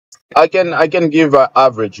I can give an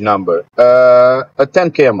average number. A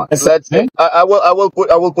 10K a month. That's Let's say okay. I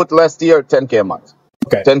will put last year 10K a month.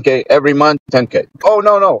 Okay. 10K every month, 10K. Oh,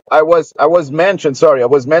 no. I was mentioned, sorry, I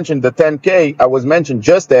was mentioned the 10K. I was mentioned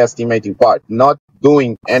just the estimating part, not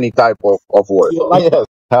doing any type of work. You like Yes.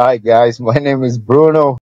 Hi guys, my name is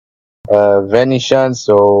Bruno Venetian.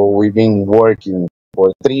 So we've been working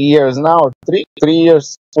for 3 years now, 3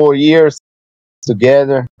 years, 4 years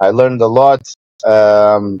together. I learned a lot.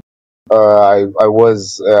 Um, I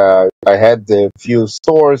had a few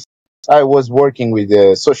stores. I was working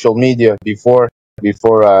with social media before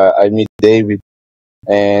I meet David,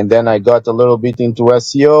 and then I got a little bit into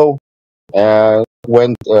SEO.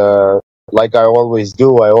 Went like I always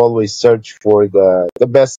do. I always search for the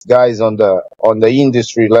best guys on the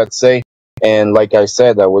industry, let's say. And like I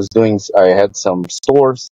said, I had some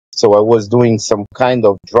stores, so I was doing some kind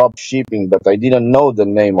of drop shipping, but I didn't know the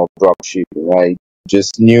name of drop shipping. I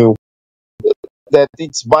just knew that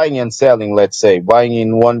it's buying and selling, let's say, buying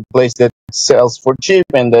in one place that sells for cheap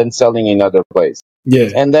and then selling in other place. Yeah.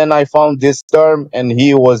 And then I found this term, and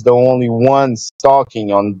he was the only ones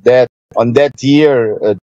talking on that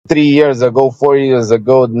year. 3 years ago, 4 years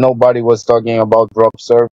ago, nobody was talking about drop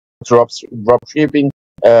shipping.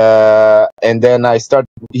 And then I start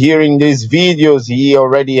hearing these videos. He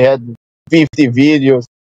already had 50 videos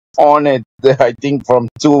on it, I think from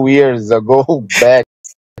 2 years ago back.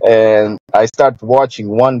 And I start watching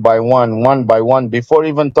one by one, before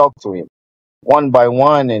even talk to him, one by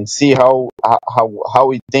one, and see how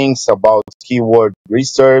he thinks about keyword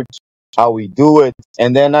research, how we do it.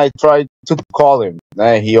 And then I try to call him.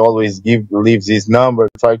 He always leaves his number.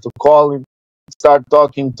 Try to call him, start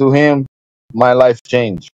talking to him. My life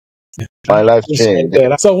changed. I My life appreciate changed.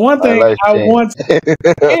 that. So one My thing life I changed. want,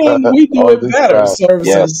 and we do All it this better, time.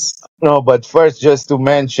 servicing. Yes. No, but first, just to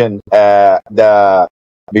mention the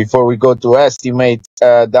before we go to estimate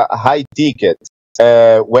the high ticket.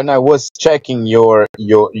 When I was checking your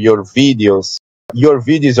videos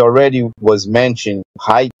already was mentioned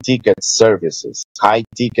high ticket services,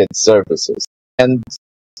 and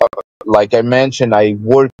like I mentioned, I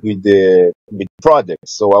work with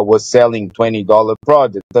products. So I was selling $20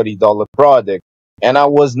 product, $30 product, and I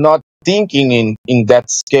was not thinking in that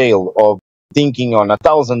scale of thinking on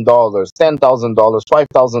 $1,000, $10,000,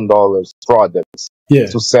 $5,000 products Yeah.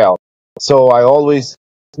 to sell. So I always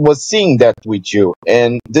was seeing that with you,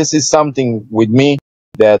 and this is something with me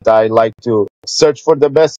that I like to search for the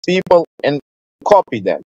best people and copy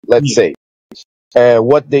them. Let's Yeah. say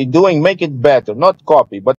what they doing, make it better, not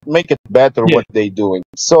copy, but make it better Yeah. what they doing.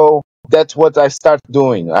 So that's what I start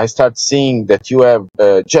doing. I start seeing that you have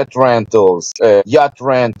jet rentals, yacht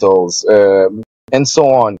rentals, and so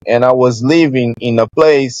on. And I was living in a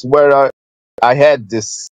place where I had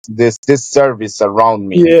this service around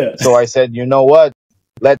me. Yeah. So I said, you know what?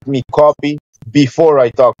 Let me copy before I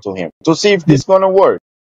talk to him to see if this gonna work.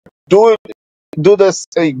 Do it. Do the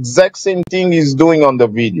exact same thing he's doing on the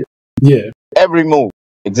video. Yeah. Every move,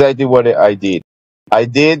 exactly what I did. I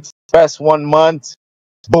did. Past 1 month,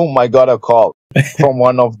 boom, I got a call from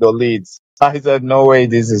one of the leads. I said, no way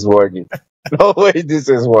this is working. No way this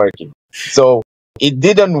is working. So it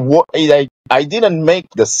didn't work. I didn't make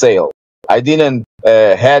the sale. I didn't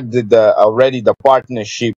had the already the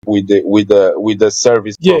partnership with the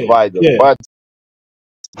service Yeah. provider. Yeah. But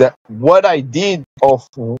what I did of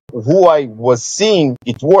who I was seeing,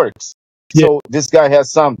 it works. Yeah. So this guy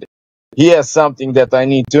has something. He has something that I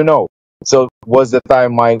need to know. So was the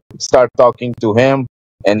time I start talking to him,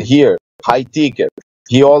 and here, high ticket.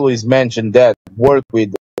 He always mentioned that work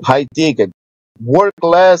with high ticket, work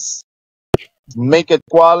less, make it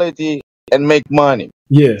quality, and make money.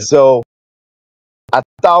 Yeah. So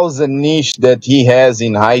 1,000 niche that he has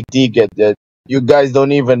in high ticket that you guys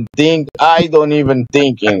don't even think. I don't even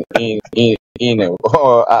think in it.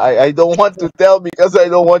 Oh, I don't want to tell because I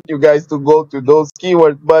don't want you guys to go to those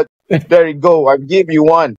keywords. But there you go. I'll give you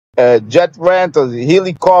one. Jet rentals,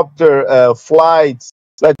 helicopter flights.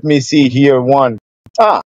 Let me see here one.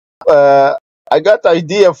 Ah, uh, I got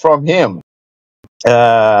idea from him.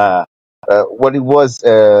 Uh, what it was?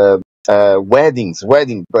 Yeah. Wedding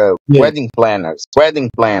planners,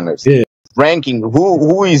 Yeah. ranking.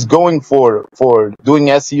 Who is going for doing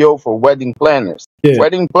SEO for wedding planners? Yeah.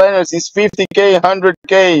 Wedding planners is 50K,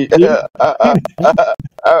 100K Yeah.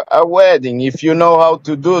 a wedding if you know how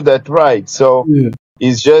to do that right. So Yeah.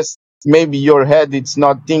 it's just maybe your head it's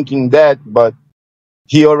not thinking that, but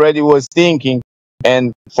he already was thinking.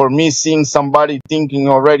 And for me, seeing somebody thinking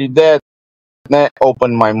already that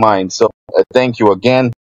opened my mind. So thank you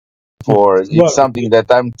again for it's Well, something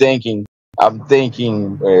that I'm thinking. I'm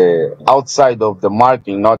thinking outside of the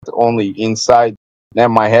marketing, not only inside.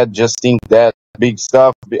 Then my head just think that big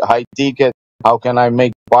stuff, high ticket. How can I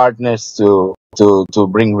make partners to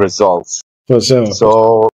bring results? For sure.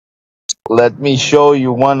 So let me show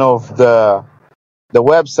you one of the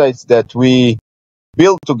websites that we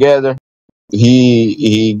built together.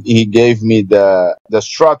 He gave me the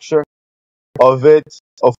structure of it.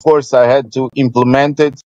 Of course, I had to implement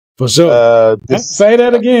it. For sure. This Say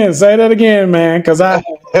that again. Say that again, man. Because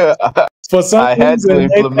for some I had to reason, they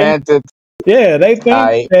think, implement it. yeah, they think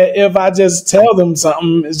I that if I just tell them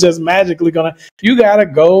something, it's just magically gonna. You gotta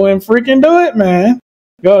go and freaking do it, man.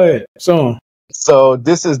 Go ahead. So, So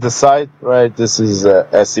this is the site, right? This is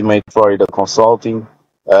Estimate Florida Consulting.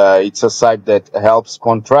 It's a site that helps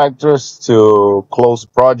contractors to close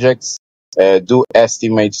projects, do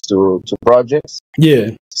estimates to projects.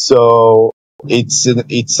 yeah, So it's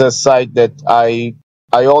a site that I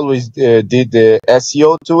always did the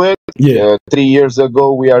SEO to it. yeah, 3 years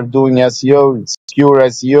ago, we are doing SEO. It's pure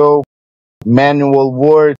SEO, manual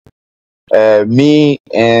work. Me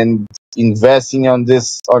and investing on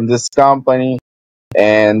this company,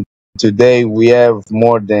 and today we have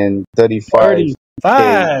more than 35K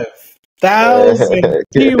 35,000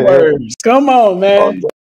 keywords. Come on, on man.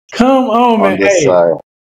 Come on, man. the Hey, site.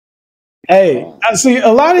 hey. I see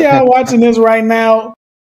a lot of y'all watching this right now.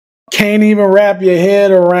 Can't even wrap your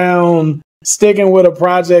head around sticking with a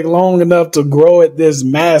project long enough to grow it this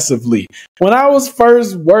massively. When I was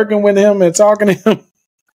first working with him and talking to him,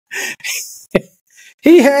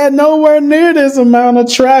 he had nowhere near this amount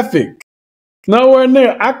of traffic. Nowhere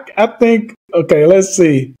near. I think, okay, let's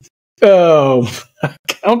see. Um,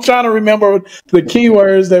 I'm trying to remember the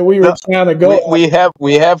keywords that we were No, trying to go we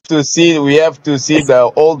have to see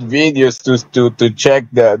the old videos to check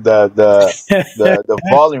at. the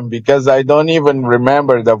volume, because I don't even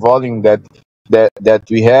remember the volume that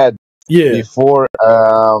we had Yeah, before.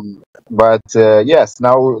 But yes,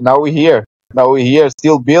 now we're here. Now we're here,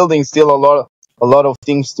 still building, still a lot of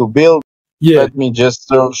things to build. yeah, Let me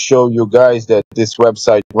just show you guys that this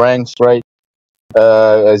website ranks, right.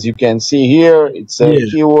 As you can see here, it's a yeah.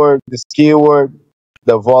 keyword. This keyword,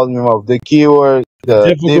 the volume of the keyword, the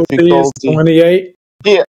Difficulty is difficulty. 28.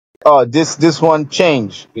 Here, oh, this one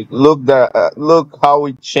changed. Look how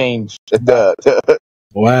it changed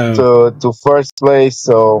Wow. to first place.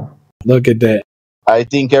 So Look at that. I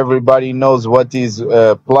think everybody knows what is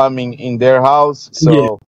plumbing in their house. Yeah.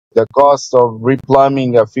 So the cost of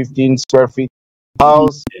replumbing a 15 square feet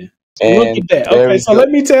house, Look and at that. there Okay, we so go. let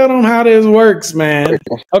me tell them how this works, man.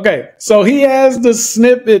 Okay, so he has the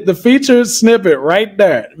snippet, the featured snippet right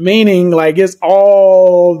there, meaning like it's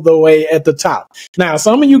all the way at the top. Now,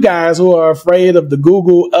 some of you guys who are afraid of the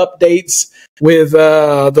Google updates with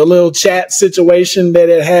the little chat situation that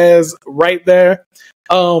it has right there,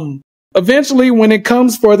 eventually when it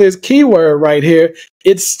comes for this keyword right here,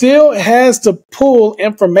 it still has to pull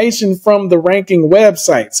information from the ranking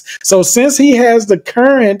websites. So since he has the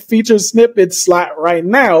current feature snippet slot right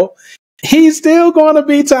now, he's still going to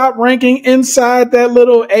be top ranking inside that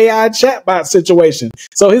little AI chatbot situation.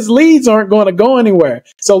 So his leads aren't going to go anywhere.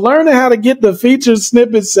 So learning how to get the feature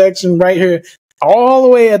snippet section right here all the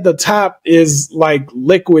way at the top is like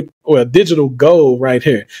liquid or digital gold right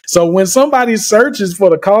here. So when somebody searches for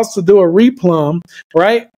the cost to do a replumb,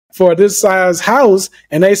 right, for this size house,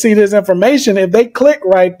 and they see this information, if they click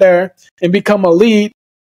right there and become a lead,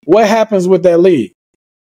 what happens with that lead?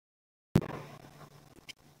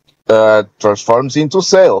 Transforms into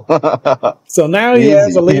sale. So now he has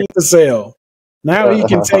a Easy. lead to sell. Now he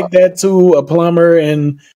can take that to a plumber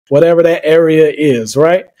in whatever that area is,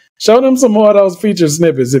 right? Show them some more of those feature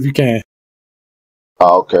snippets if you can.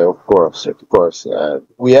 Okay, of course, of course.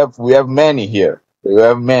 We have many here. We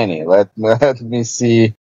have many. Let me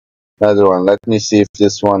see another one. Let me see if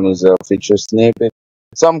this one is a feature snippet.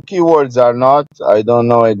 Some keywords are not. I don't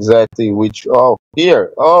know exactly which. Oh,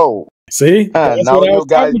 here. Oh, See, that's now what I was you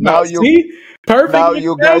guys. talking about. See, perfect Now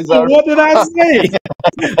you guys example. are. What did I say?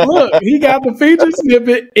 Look, he got the feature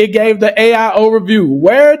snippet. It gave the AI overview.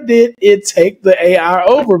 Where did it take the AI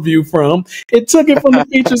overview from? It took it from the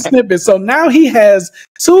feature snippet. So now he has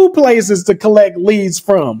two places to collect leads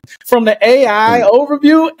from the AI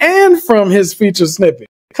overview and from his feature snippet.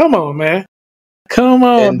 Come on, man. Come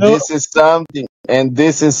on, And dude.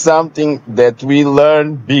 this is something that we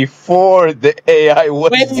learned before the AI Way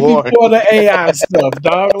was born. before the AI stuff,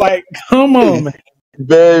 dog. Like, come on, man.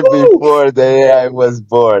 Way Woo! before the AI was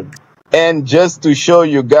born. And just to show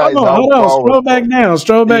you guys how Hold on. Scroll back powerful. down.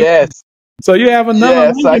 Scroll back. Yes, So you have another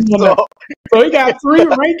yes, I ranking on saw. there. So he got three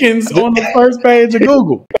rankings on the first page of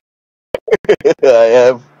Google. I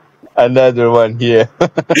have another one here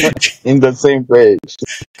in the same page.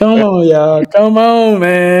 Come on, y'all. Come on,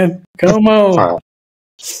 man. Come on.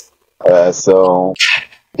 So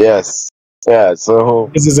yes, yeah.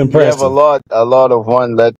 So This is we have impressive. a lot of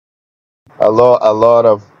one. A lot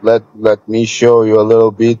of let me show you a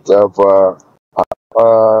little bit of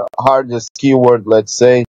hardest keyword. Let's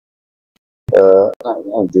say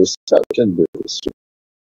this I can do this.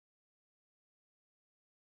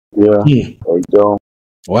 Yeah, Hmm. there we go.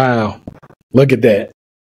 Wow. Look at that.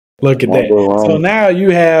 Look at that. Another So one now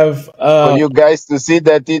you have for you guys to see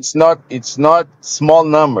that it's not small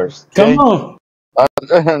numbers. come Okay, on.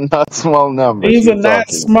 not small numbers. These are We're not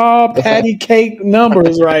talking. small patty cake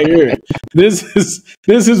numbers right here. This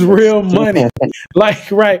is real money.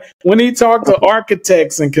 Like right when he talked to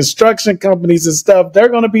architects and construction companies and stuff, they're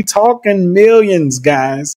going to be talking millions,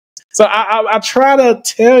 guys. So I try to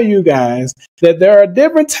tell you guys that there are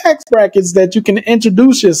different tax brackets that you can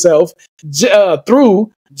introduce yourself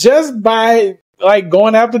through just by like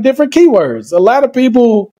going after different keywords. A lot of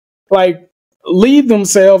people like leave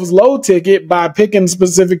themselves low ticket by picking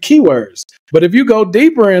specific keywords. But if you go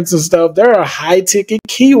deeper into stuff, there are high ticket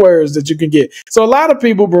keywords that you can get. So a lot of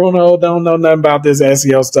people, Bruno, don't know nothing about this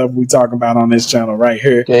SEO stuff we talk about on this channel right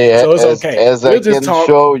here. Okay, So it's okay. as I We'll just can talk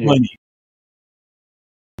show you, money.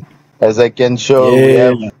 as I can show, we Yeah,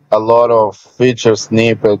 have a lot of feature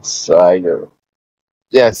snippets.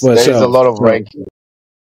 Yes, for there is a sure. lot of For sure. ranking.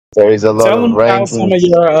 There is a lot Tell of them about some of rankings.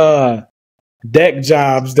 your deck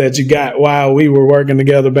jobs that you got while we were working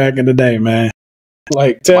together back in the day, man.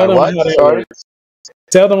 Like, tell My them what? how that Sorry. works.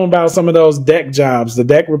 Tell them about some of those deck jobs, the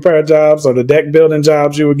deck repair jobs or the deck building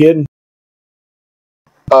jobs you were getting.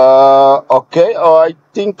 Okay. Oh, I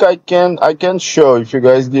think I can show. If you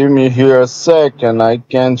guys give me here a second, I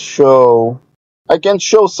can show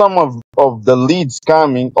some of the leads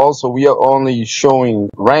coming. Also, we are only showing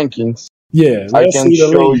rankings. Yeah, I let's can see the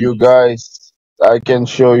show lead. you guys. I can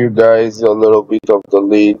show you guys a little bit of the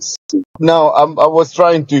leads. No, I was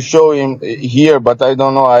trying to show him here, but I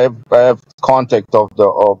don't know. I have contact of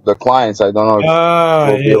the clients. I don't know if it Ah,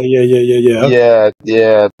 will be. yeah. Okay.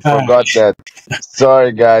 Yeah. All Forgot right. that.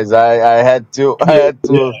 Sorry, guys. I had to I Yeah, had yeah.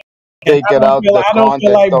 to And take it out the I don't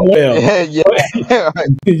feel contact like of. well. Yeah.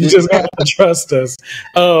 You just gonna have to trust us.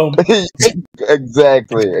 Um,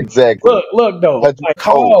 Exactly. Exactly. look though, But like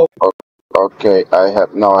oh, call, okay. I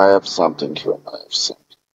have something here. I have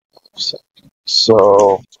something.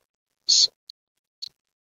 So.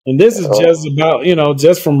 and this is Uh, just about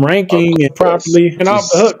just from ranking and yes. properly and off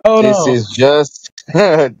the hook. Hold This on. is just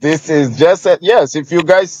this is just yes. If you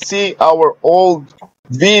guys see our old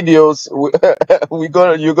videos, we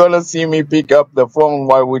gonna you're gonna see me pick up the phone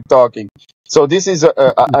while we're talking. So this is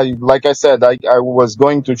like I said, I was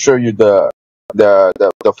going to show you the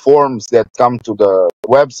forms that come to the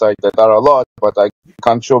website that are a lot, but I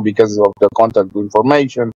can't show because of the contact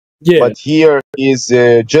information. Yeah. But here is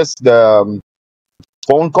just the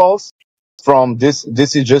phone calls from this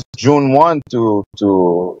is just June 1 to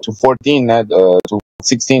 14 to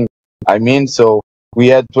 16. I mean, so we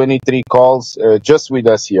had 23 calls just with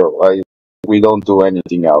us here. We don't do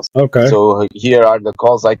anything else. Okay. So here are the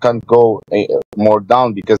calls. I can't go more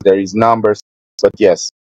down because there is numbers, but yes,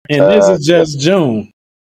 And this uh, is just June.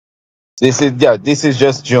 this is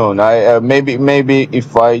just June. I maybe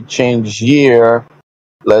if I change here,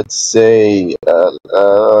 let's say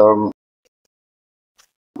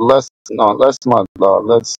let's not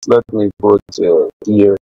let me put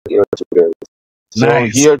here today. So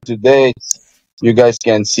Nice. here today, you guys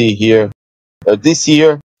can see here this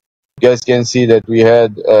year. You guys can see that we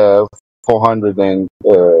had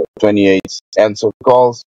 428 answered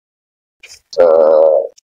calls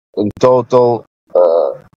in total.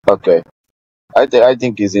 Okay, I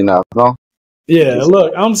think is enough. No, I think Yeah. is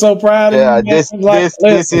Look, enough. I'm so proud of you, Yeah, man. Like, this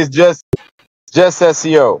listen, is just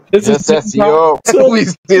SEO, this is just just how SEO. took We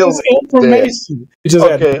this still there. information. You just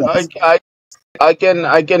had to Okay, trust.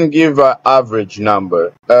 I can give an average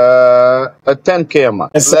number. A 10K a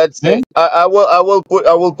month. That's Let's say man. I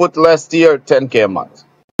will put last year 10K a month.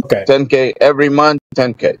 Okay. 10K every month.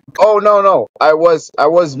 10K. Oh no. I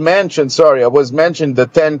was mentioned. Sorry, I was mentioned the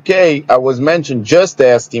 10K. I was mentioned just the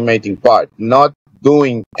estimating part, not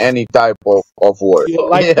doing any type of work.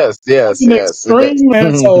 Like that's an Yes. extreme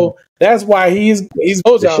man. So that's why he's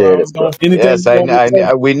told y'all I Appreciate was it, bro. going anything Yes, you want me to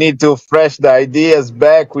say. we need to fresh the ideas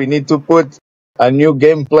back. We need to put a new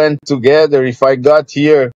game plan together. If I got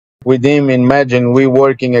here with him, imagine we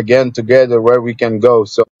working again together where we can go.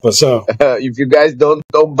 So For sure. if you guys don't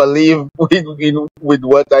believe with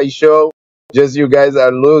what I show, just you guys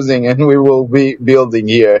are losing, and we will be building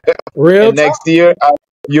here. Real And talk. next year,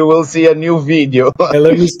 you will see a new video. Hey,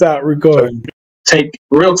 let me stop recording. Take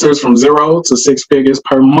realtors from 0 to 6 figures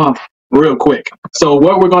per month real quick. So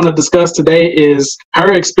what we're going to discuss today is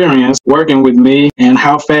her experience working with me and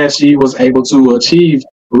how fast she was able to achieve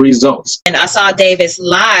results. And I saw Davis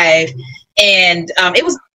live, and it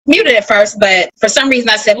was muted at first, but for some reason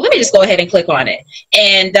I said, well, let me just go ahead and click on it.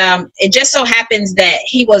 And it just so happens that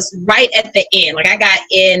he was right at the end. Like, I got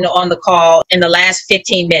in on the call in the last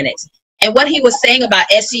 15 minutes. And what he was saying about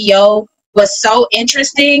SEO was so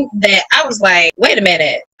interesting that I was like, wait a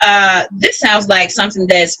minute, this sounds like something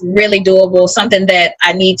that's really doable, something that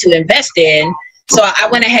I need to invest in. So I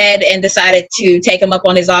went ahead and decided to take him up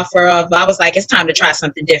on his offer of, I was like, it's time to try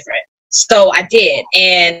something different. So I did.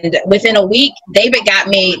 And within a week, David got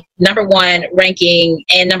me #1 ranking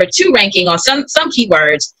and #2 ranking on some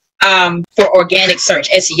keywords for organic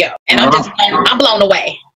search SEO. And I'm blown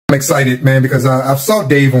away. I'm excited, man, because I saw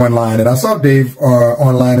Dave online, and I saw Dave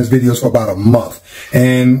online his videos for about a month.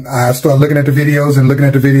 And I started looking at the videos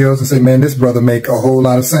and say, man, this brother make a whole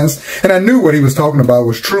lot of sense. And I knew what he was talking about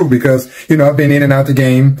was true because, you know, I've been in and out the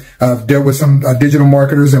game. I've dealt with some digital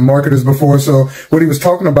marketers and marketers before. So what he was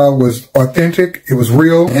talking about was authentic, it was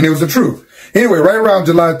real, and it was the truth. Anyway, right around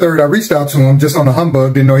July 3rd, I reached out to him just on a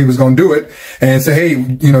humbug, didn't know he was going to do it, and said, hey,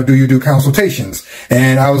 you know, do you do consultations?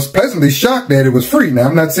 And I was pleasantly shocked that it was free. Now,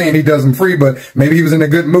 I'm not saying he does them free, but maybe he was in a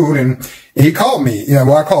good mood, and he called me.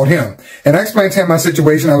 I called him. And I explained to him my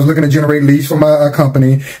situation. I was looking to generate leads for my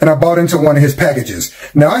company, and I bought into one of his packages.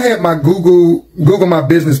 Now, I had my Google My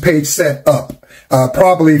Business page set up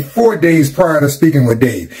probably 4 days prior to speaking with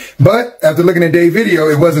Dave. But after looking at Dave's video,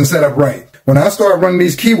 it wasn't set up right. When I started running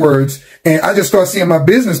these keywords, and I just started seeing my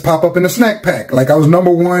business pop up in the snack pack. Like, I was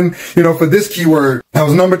 #1, you know, for this keyword. I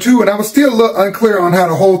was #2, and I was still a little unclear on how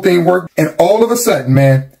the whole thing worked. And all of a sudden,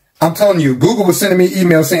 man, I'm telling you, Google was sending me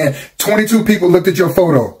emails saying 22 people looked at your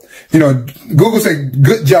photo. You know, Google said,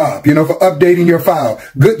 good job, you know, for updating your file.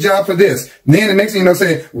 Good job for this. And then the next thing you know,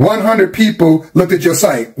 say 100 people looked at your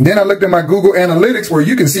site. And then I looked at my Google Analytics where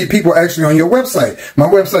you can see people actually on your website. My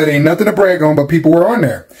website ain't nothing to brag on, but people were on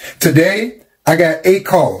there. Today, I got 8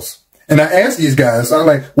 calls. And I asked these guys, I was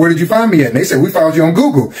like, where did you find me at? And they said, we found you on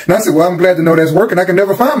Google. And I said, well, I'm glad to know that's working. I can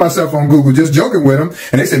never find myself on Google, just joking with them.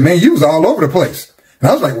 And they said, man, you was all over the place. And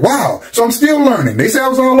I was like, wow. So I'm still learning. They said I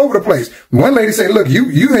was all over the place. One lady said, look,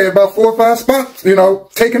 you had about 4 or 5 spots, you know,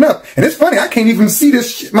 taken up. And it's funny, I can't even see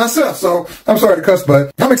this shit myself. So I'm sorry to cuss,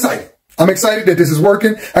 but I'm excited. I'm excited that this is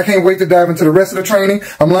working. I can't wait to dive into the rest of the training.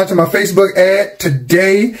 I'm launching my Facebook ad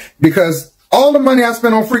today because all the money I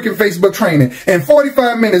spent on freaking Facebook training. In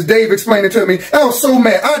 45 minutes, Dave explained it to me. I was so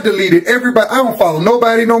mad. I deleted everybody. I don't follow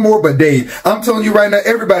nobody no more but Dave. I'm telling you right now,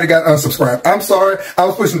 everybody got unsubscribed. I'm sorry. I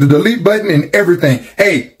was pushing the delete button and everything.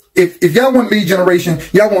 Hey, if y'all want lead generation,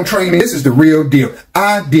 y'all want training, this is the real deal.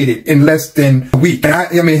 I did it in less than a week. And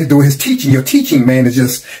I mean, his teaching, your teaching, man, is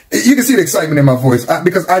just, you can see the excitement in my voice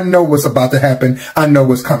because I know what's about to happen. I know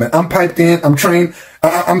what's coming. I'm piped in. I'm trained.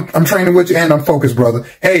 I'm training with you and I'm focused, brother.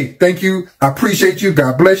 Hey, thank you. I appreciate you.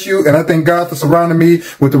 God bless you. And I thank God for surrounding me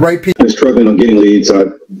with the right people. I was struggling on getting leads. I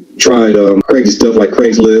tried crazy stuff like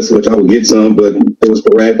Craigslist, which I would get some, but it was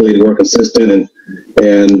sporadically, they weren't consistent.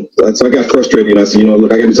 And so I got frustrated and I said, you know,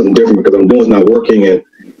 look, I got to do something different because I'm doing is not working.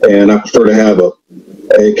 And I prefer to have a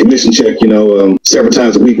commission check, you know, several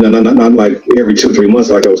times a week, not like every 2 or 3 months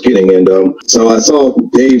like I was getting. And so I saw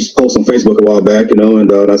Dave's post on Facebook a while back, you know,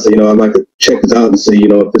 and I said, you know, I'd like to check this out and see, you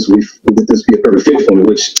know, if this be a perfect fit for me,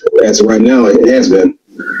 which as of right now, it has been.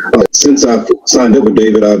 Since I've signed up with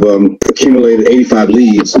David, I've accumulated 85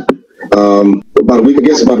 leads. About a week, I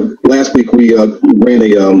guess about last week, we ran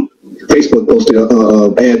a Facebook posted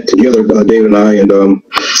ad together, David and I, and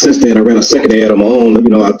since then I ran a second ad on my own. You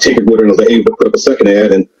know, I tinkered with it and I was able to put up a second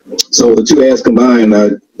ad, and so the 2 ads combined,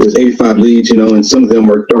 there's 85 leads, you know, and some of them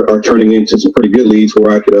are turning into some pretty good leads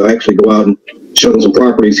where I could actually go out and show them some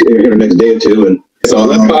properties here the next day or 2. And so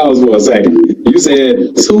let's pause for a second. You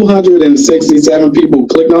said 267 people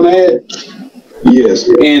clicked on the ad? Yes.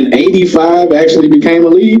 And 85 actually became a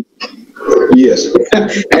lead? Yes.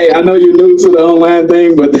 Hey, I know you're new to the online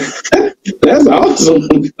thing, but that's awesome.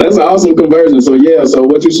 That's an awesome conversion. So yeah, so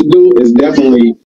what you should do is definitely